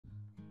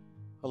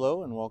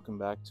Hello and welcome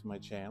back to my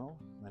channel.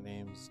 My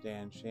name is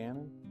Dan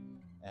Shannon,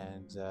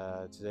 and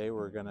today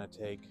we're going to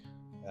take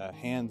a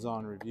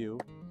hands-on review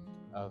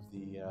of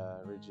the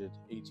Ridgid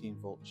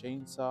 18-volt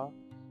chainsaw.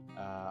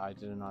 I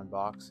did an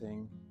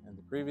unboxing in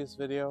the previous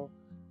video.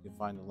 You can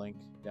find the link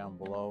down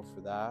below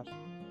for that.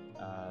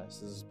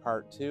 This is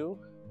part 2,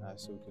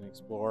 so we can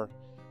explore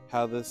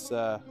how this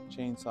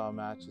chainsaw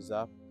matches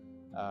up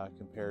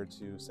compared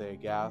to, say, a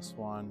gas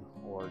one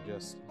or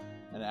just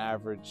an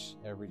average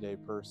everyday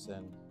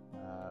person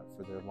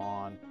for their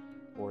lawn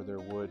or their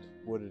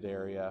wooded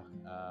area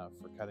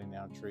for cutting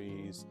down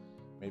trees,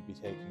 maybe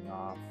taking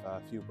off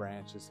a few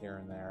branches here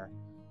and there.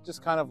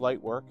 Just kind of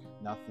light work,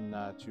 nothing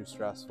too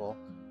stressful.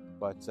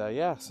 But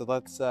yeah, so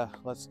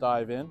let's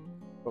dive in.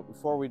 But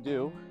before we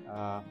do,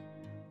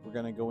 we're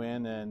going to go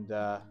in and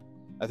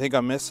I think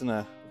I'm missing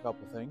a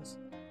couple things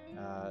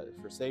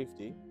for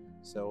safety.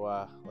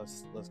 So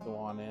let's go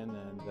on in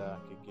and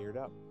get geared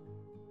up.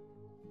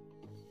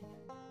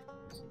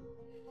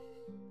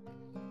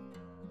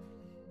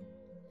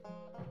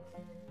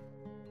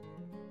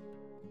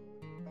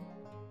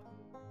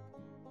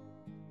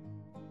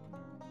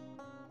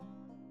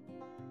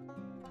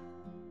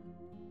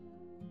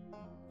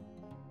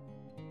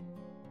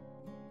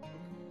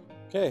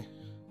 Okay,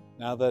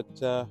 now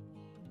that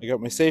I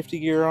got my safety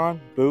gear on,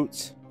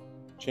 boots,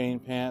 chain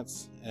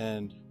pants,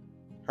 and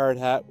hard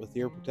hat with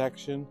ear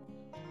protection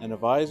and a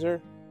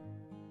visor,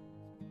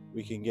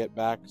 we can get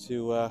back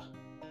to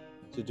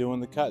doing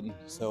the cutting.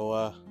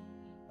 So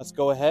let's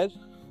go ahead,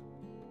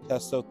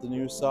 test out the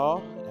new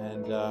saw,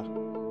 and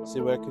see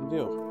what it can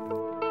do.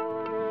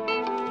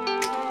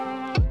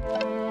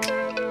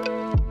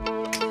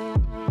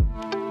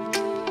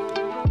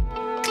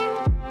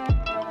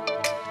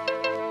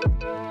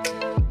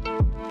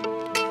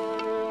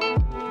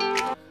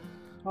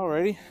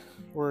 Alrighty,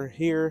 we're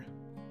here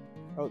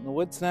out in the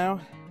woods now.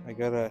 I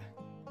got a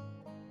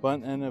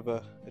bunt end of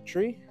a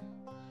tree,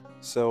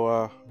 so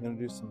I'm gonna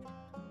do some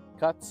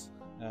cuts.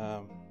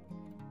 I'm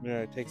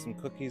gonna take some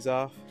cookies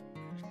off.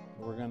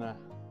 We're gonna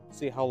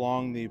see how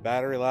long the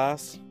battery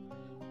lasts.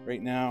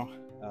 Right now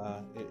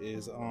it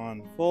is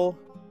on full,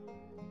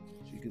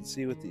 as you can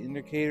see with the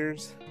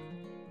indicators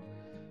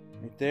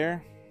right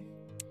there.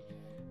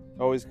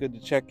 Always good to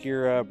check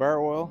your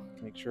bar oil,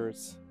 make sure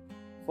it's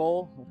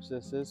full, which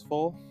this is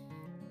full.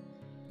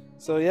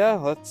 So yeah,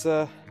 let's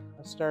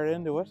start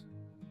into it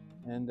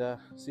and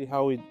see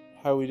how we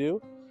do.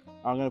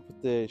 I'm gonna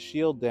put the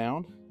shield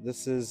down.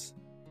 This is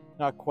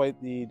not quite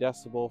the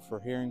decibel for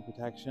hearing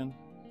protection,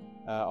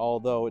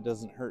 although it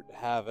doesn't hurt to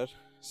have it.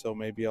 So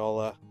maybe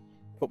I'll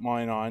put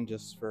mine on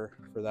just for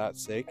that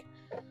sake.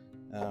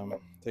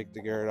 Take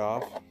the guard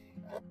off.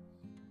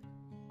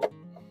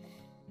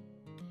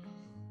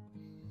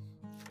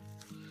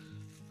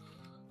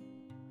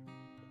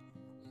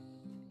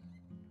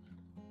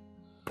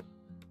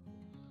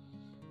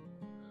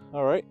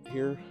 All right,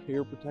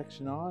 ear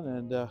protection on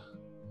and the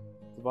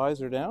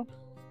visor down.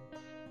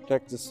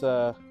 Protect this.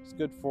 It's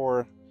good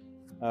for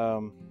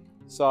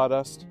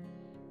sawdust.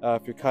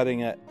 If you're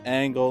cutting at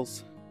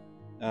angles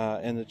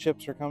and the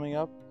chips are coming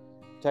up,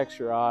 protects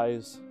your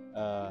eyes.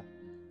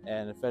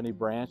 And if any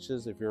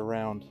branches, if you're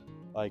around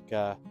like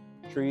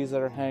trees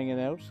that are hanging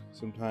out,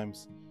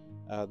 sometimes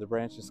the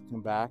branches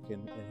come back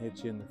and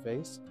hit you in the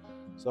face.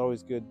 It's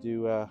always good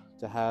to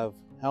have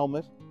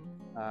helmet,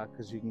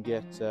 because you can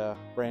get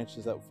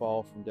branches that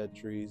fall from dead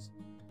trees.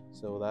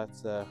 So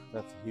that's a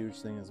huge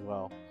thing as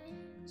well.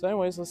 So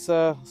anyways,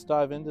 let's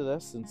dive into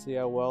this and see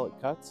how well it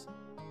cuts,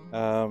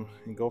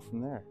 and go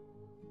from there.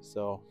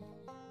 So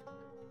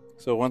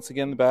once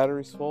again, the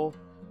battery's full,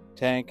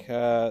 tank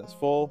is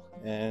full,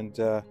 and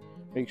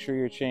make sure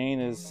your chain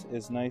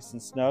is nice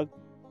and snug.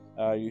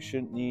 You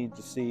shouldn't need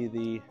to see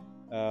the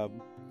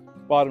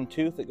bottom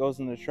tooth that goes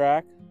in the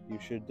track. You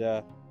should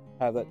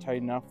have that tight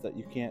enough that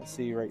you can't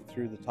see right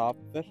through the top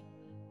of it.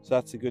 So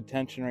that's a good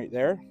tension right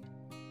there.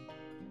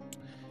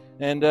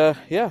 And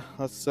yeah,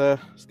 let's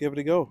give it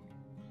a go.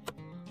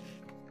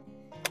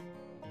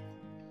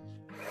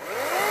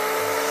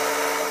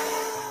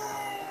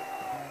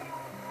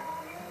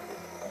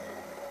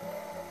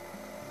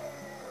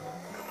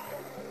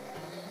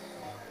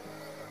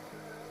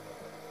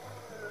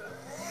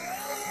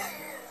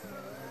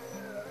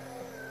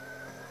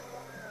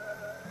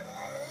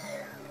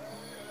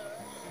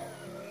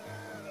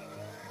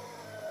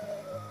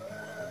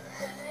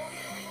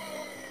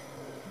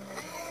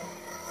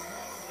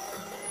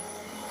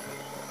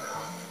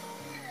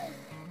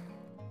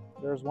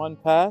 There's one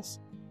pass.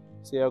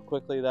 See how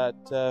quickly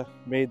that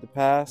made the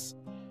pass.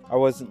 I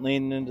wasn't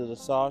leaning into the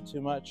saw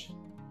too much.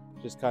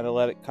 Just kind of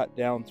let it cut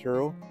down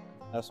through.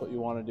 That's what you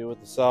want to do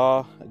with the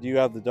saw. I do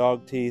have the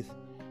dog teeth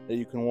that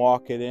you can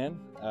walk it in.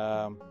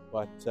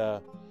 But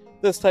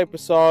this type of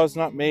saw is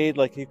not made,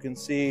 like you can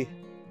see,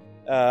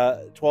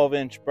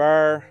 12-inch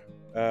bar.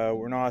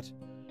 We're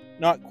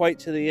not quite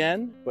to the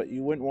end, but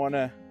you wouldn't want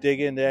to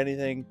dig into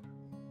anything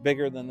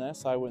bigger than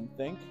this, I wouldn't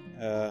think,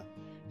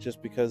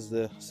 just because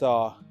the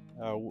saw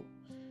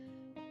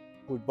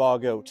would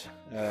bog out.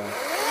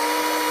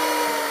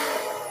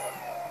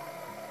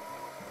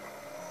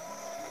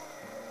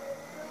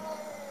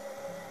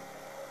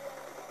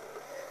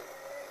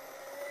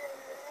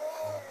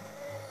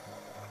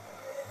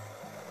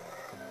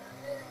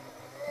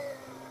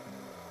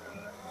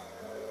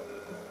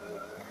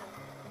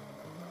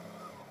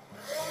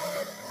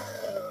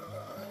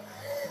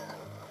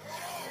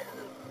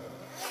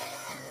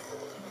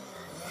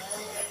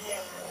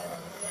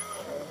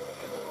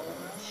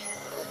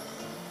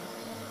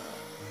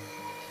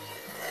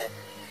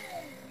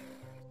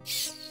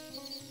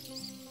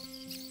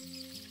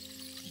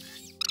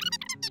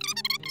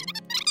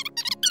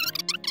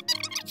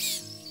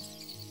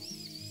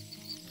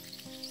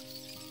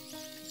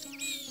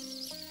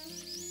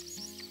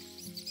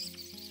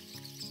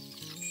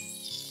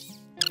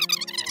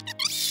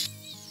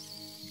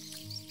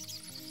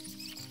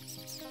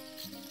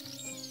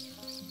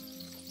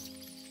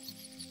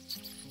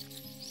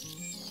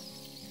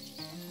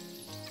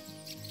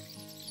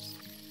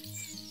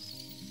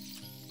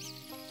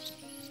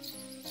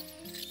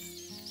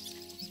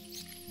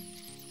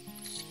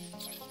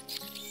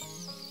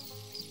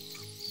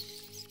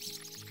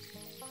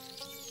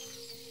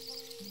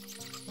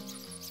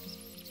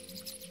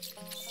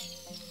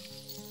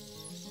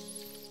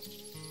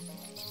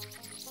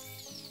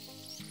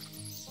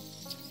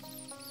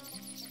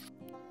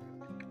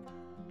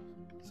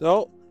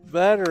 So,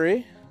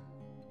 battery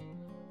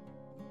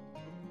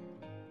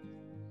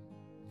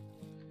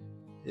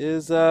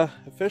is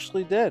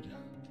officially dead.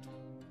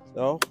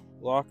 So,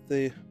 lock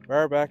the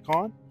bar back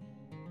on,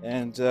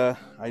 and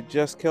I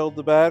just killed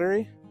the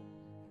battery.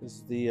 This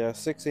is the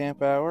 6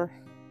 amp hour.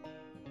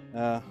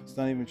 It's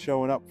not even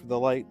showing up for the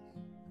light,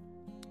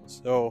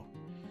 so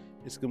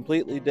it's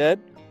completely dead.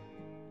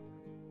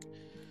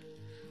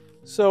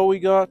 So we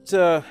got,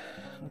 let's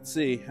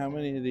see, how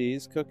many of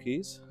these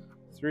cookies?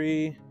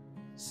 3,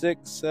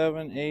 6,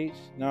 7, 8,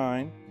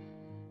 9,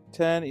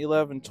 10,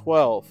 11,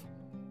 12.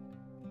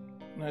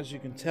 And as you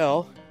can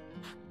tell,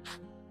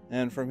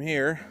 and from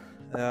here,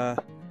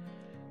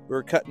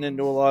 we're cutting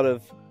into a lot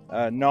of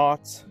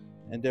knots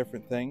and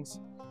different things.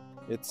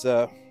 It's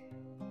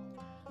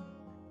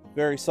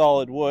very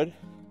solid wood,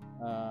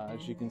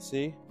 as you can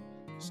see.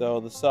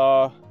 So the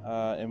saw,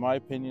 in my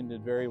opinion,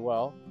 did very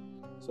well.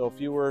 So if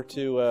you were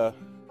to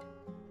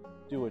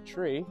do a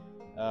tree,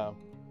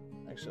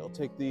 actually I'll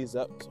take these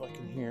up so I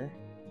can hear.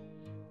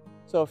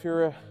 So if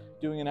you're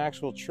doing an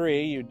actual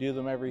tree, you do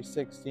them every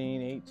 16,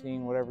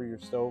 18, whatever your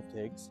stove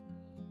takes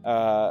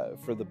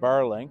for the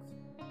bar length.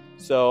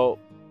 So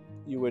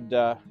you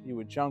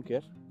would chunk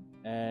it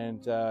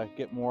and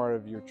get more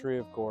of your tree,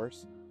 of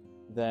course,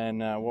 than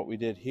what we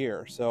did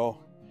here. So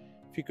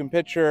if you can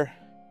picture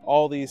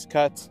all these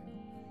cuts,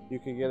 you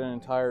could get an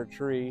entire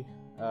tree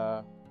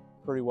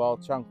pretty well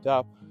chunked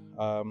up,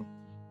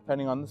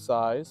 depending on the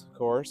size, of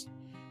course.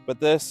 But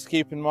this,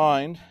 keep in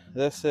mind,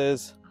 this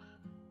is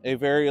a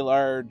very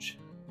large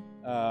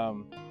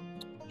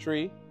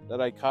tree that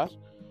I cut.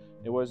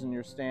 It wasn't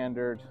your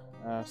standard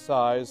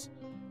size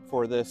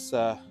for this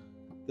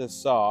this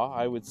saw.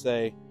 I would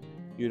say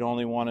you'd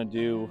only want to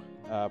do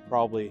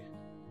probably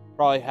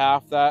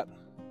half that,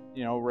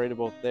 you know, right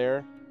about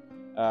there,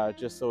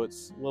 just so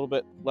it's a little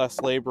bit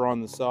less labor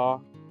on the saw.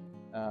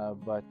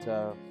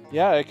 But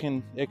yeah, it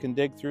can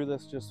dig through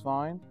this just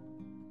fine.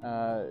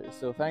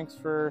 So thanks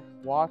for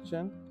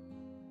watching.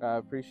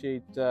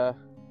 Appreciate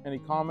any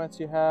comments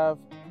you have.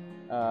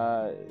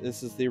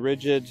 This is the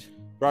Ridgid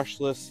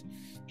brushless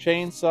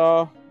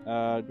chainsaw.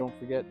 Don't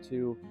forget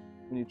to,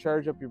 when you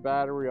charge up your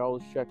battery,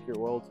 always check your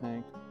oil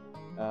tank.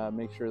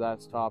 Make sure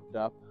that's topped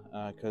up,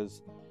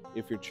 because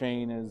if your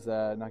chain is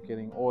not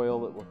getting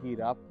oil, it will heat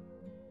up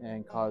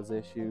and cause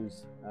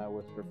issues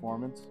with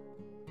performance.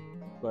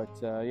 But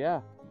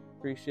yeah,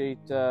 appreciate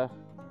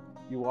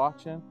you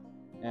watching,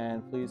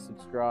 and please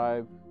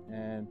subscribe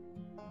and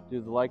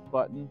do the like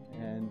button,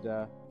 and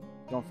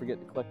don't forget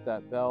to click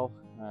that bell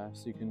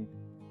so you can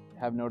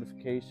have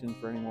notification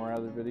for any more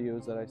other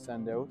videos that I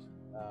send out.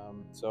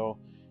 So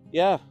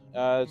yeah,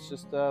 it's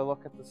just a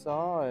look at the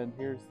saw, and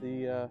here's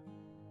the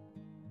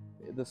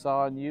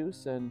saw in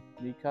use and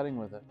me cutting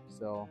with it.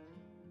 So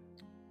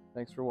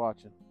thanks for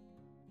watching.